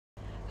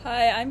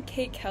Hi, I'm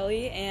Kate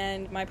Kelly,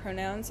 and my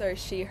pronouns are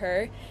she,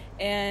 her,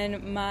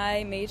 and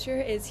my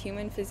major is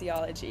human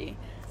physiology.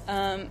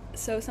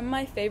 So, some of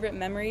my favorite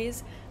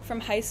memories from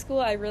high school,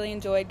 I really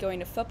enjoyed going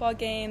to football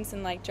games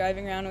and like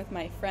driving around with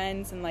my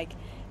friends and like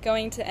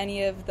going to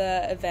any of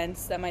the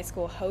events that my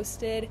school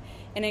hosted.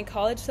 And in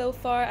college so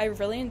far, I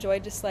really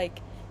enjoyed just like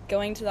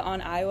going to the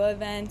On Iowa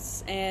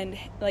events and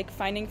like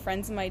finding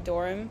friends in my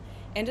dorm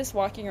and just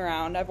walking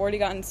around. I've already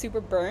gotten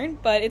super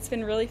burnt, but it's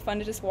been really fun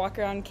to just walk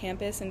around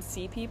campus and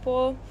see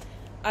people.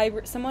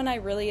 Someone I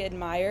really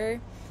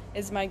admire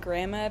is my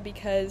grandma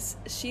because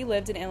she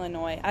lived in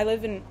Illinois. I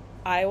live in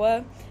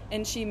Iowa,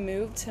 and she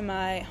moved to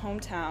my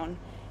hometown,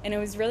 and it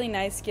was really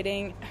nice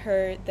getting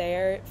her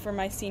there for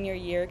my senior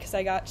year because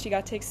she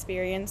got to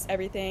experience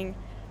everything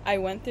I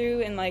went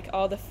through and like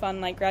all the fun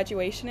like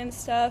graduation and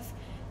stuff.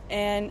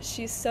 And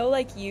she's so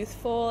like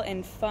youthful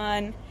and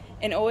fun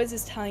and always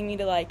is telling me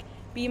to like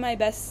be my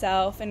best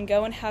self and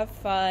go and have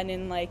fun,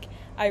 and like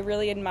I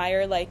really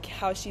admire like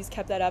how she's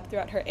kept that up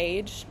throughout her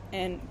age.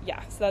 And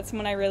yeah, so that's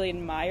someone I really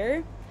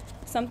admire.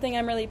 Something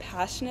I'm really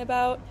passionate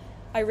about,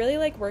 I really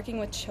like working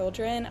with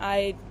children.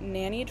 I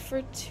nannied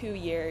for 2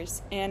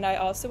 years, and I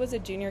also was a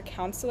junior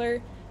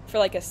counselor for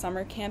like a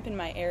summer camp in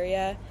my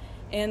area,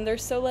 and they're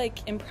so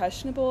like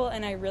impressionable,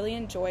 and I really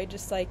enjoy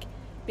just like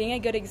being a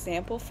good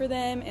example for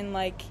them and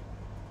like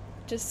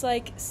just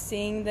like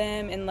seeing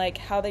them and like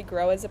how they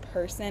grow as a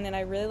person. And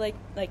I really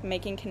like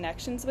making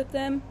connections with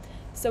them.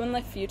 So in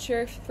the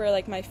future, for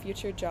like my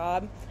future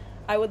job,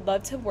 I would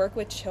love to work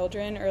with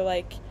children or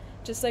like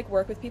just like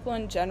work with people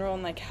in general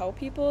and like help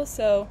people.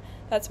 So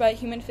that's why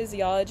human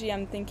physiology,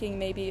 I'm thinking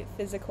maybe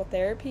physical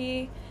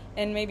therapy,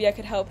 and maybe I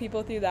could help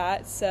people through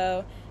that.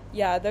 So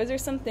yeah, those are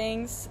some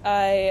things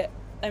I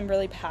am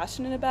really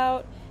passionate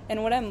about.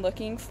 And what I'm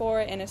looking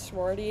for in a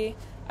sorority,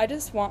 I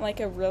just want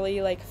like a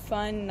really like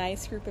fun,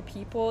 nice group of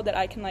people that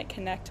I can like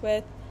connect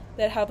with,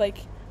 that have like,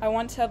 I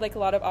want to have like a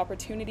lot of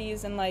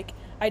opportunities, and like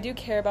I do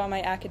care about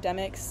my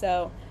academics,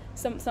 so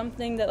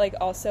something that like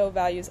also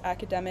values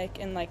academic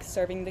and like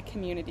serving the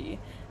community.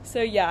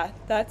 So yeah,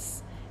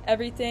 that's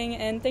everything,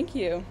 and thank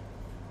you.